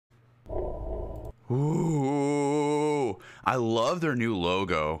Ooh, I love their new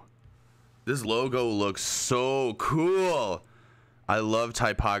logo. This logo looks so cool. I love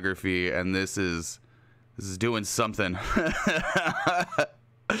typography, and this is doing something.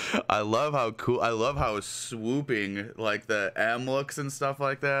 I love how cool. I love how swooping like the M looks and stuff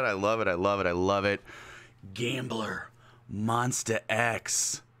like that. I love it. I love it. I love it. Gambler, Monsta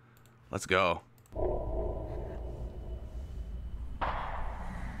X. Let's go.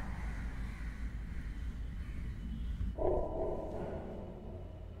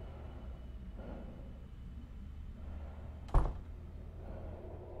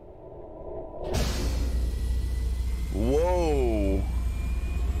 Whoa.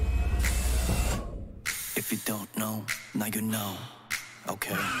 If you don't know, now you know.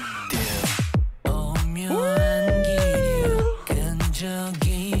 Okay.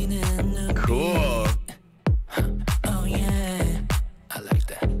 Cool. Oh yeah. I like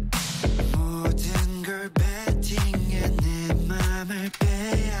that.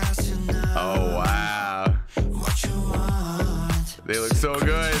 Oh wow. They look so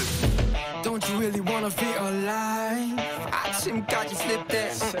good. Don't you really wanna feel alive? 아침까지 flip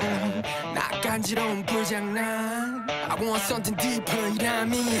that. 나 간지러운 불장난. I want something deeper.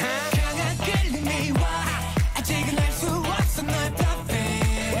 이라미 강한 끌림이 와. 아직은 알 수 없어 널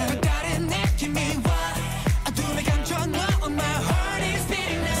perfect. 또 다른 느낌이 와. 어둠에 감춰 너. My heart is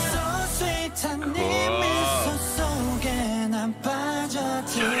beating now. So sweet. 한 네 미소 속에 난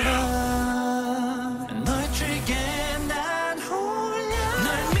빠져들어. 널 트리게 난 홀려. 널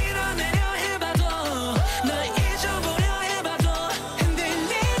밀어내려 해봐도 널 잊어보려 해봐도 흔들리는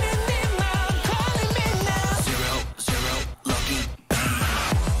네 마음 calling me now. Zero, zero, lucky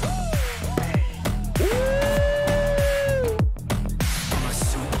My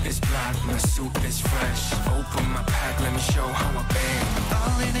suit is black, my suit is fresh. Open my pack, let me show how I bang.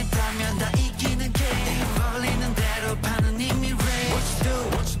 어린애라면 다 이기는 game. 벌리는 대로 파는 이미 race. What you do,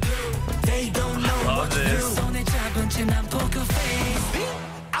 what you do? They don't know what you do. 손에 잡은 채 난 poker face.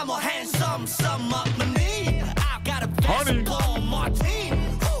 I'm a handsome sum up my knee. I've got a best on my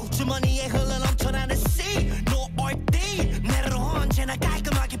team. 주머니에 흘러넘쳐나는 C. No RD. 내려로 언제나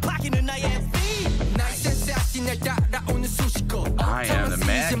깔끔하게 바뀌는 나의 fee. 나의 센스하신 날 따라오는 수식어. I am the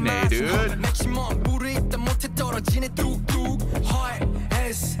matinee, dude. 맥시멈 물을 입다 못해 떨어지네 뚝뚝. Heart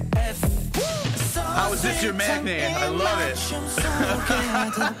SF. How is this your matinee? I love it.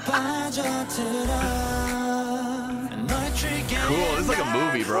 Cool. This is like a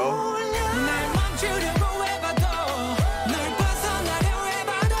movie, bro.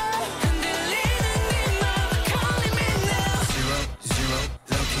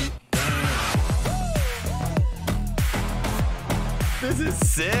 This is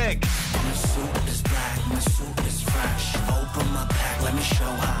sick. My suit is black, my suit is fresh. Open my pack, let me show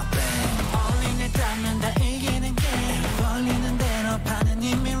how I bang. 어린애라면 다 이기는 game. 벌리는 대로 파는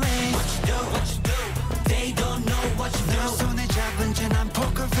이미 race. What you do, what you do? They don't know what you do. 손에 잡은 채 난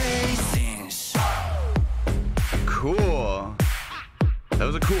poker face. Cool. That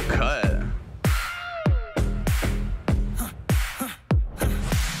was a cool cut.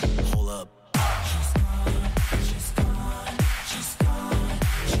 Hold up.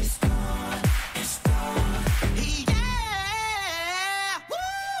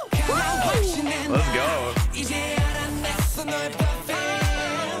 Let's go. 이제 알아냈어 널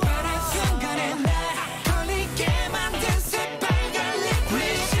perfect. 바란 순간에 날 걸리게 만든 새빨간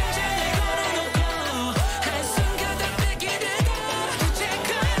liquid. 심장에 걸어놓고 한순간 다 뺏기는 도대체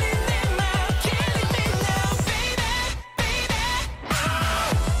걸린 내 마음 killing me now baby baby.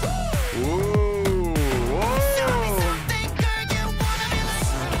 Ooh. Tell me Whoa. something girl you wanna be like. My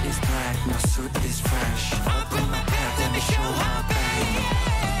suit is black, my suit is fresh. Open my pack, let me show how I bang.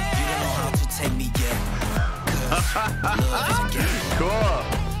 You don't know how to take me yet. Love is a game. Cool.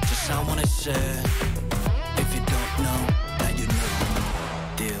 Just I wanna say, if you don't know, now you know.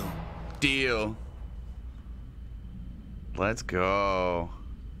 Deal. Deal. Let's go.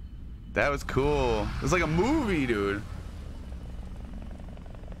 That was cool. It was like a movie, dude.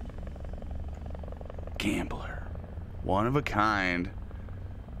 Gambler. One of a kind.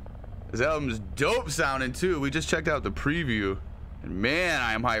 This album's dope sounding too. We just checked out the preview. And man,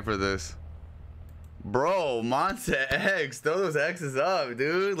 I am hyped for this. Bro, Monsta X. Throw those X's up,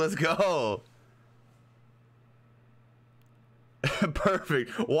 dude. Let's go.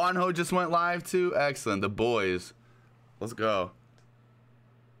 Perfect. Wanho just went live too. Excellent. The boys. Let's go.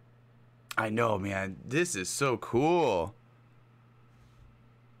 I know, man. This is so cool.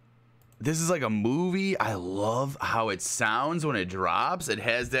 This is like a movie. I love how it sounds when it drops. It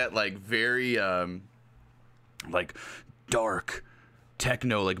has that like very like dark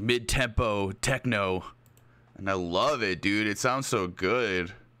techno, like mid-tempo techno. And I love it, dude. It sounds so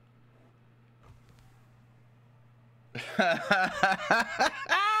good.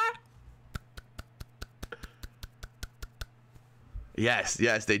 Yes,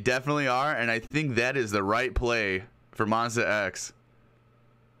 yes, they definitely are, and I think that is the right play for Monsta X.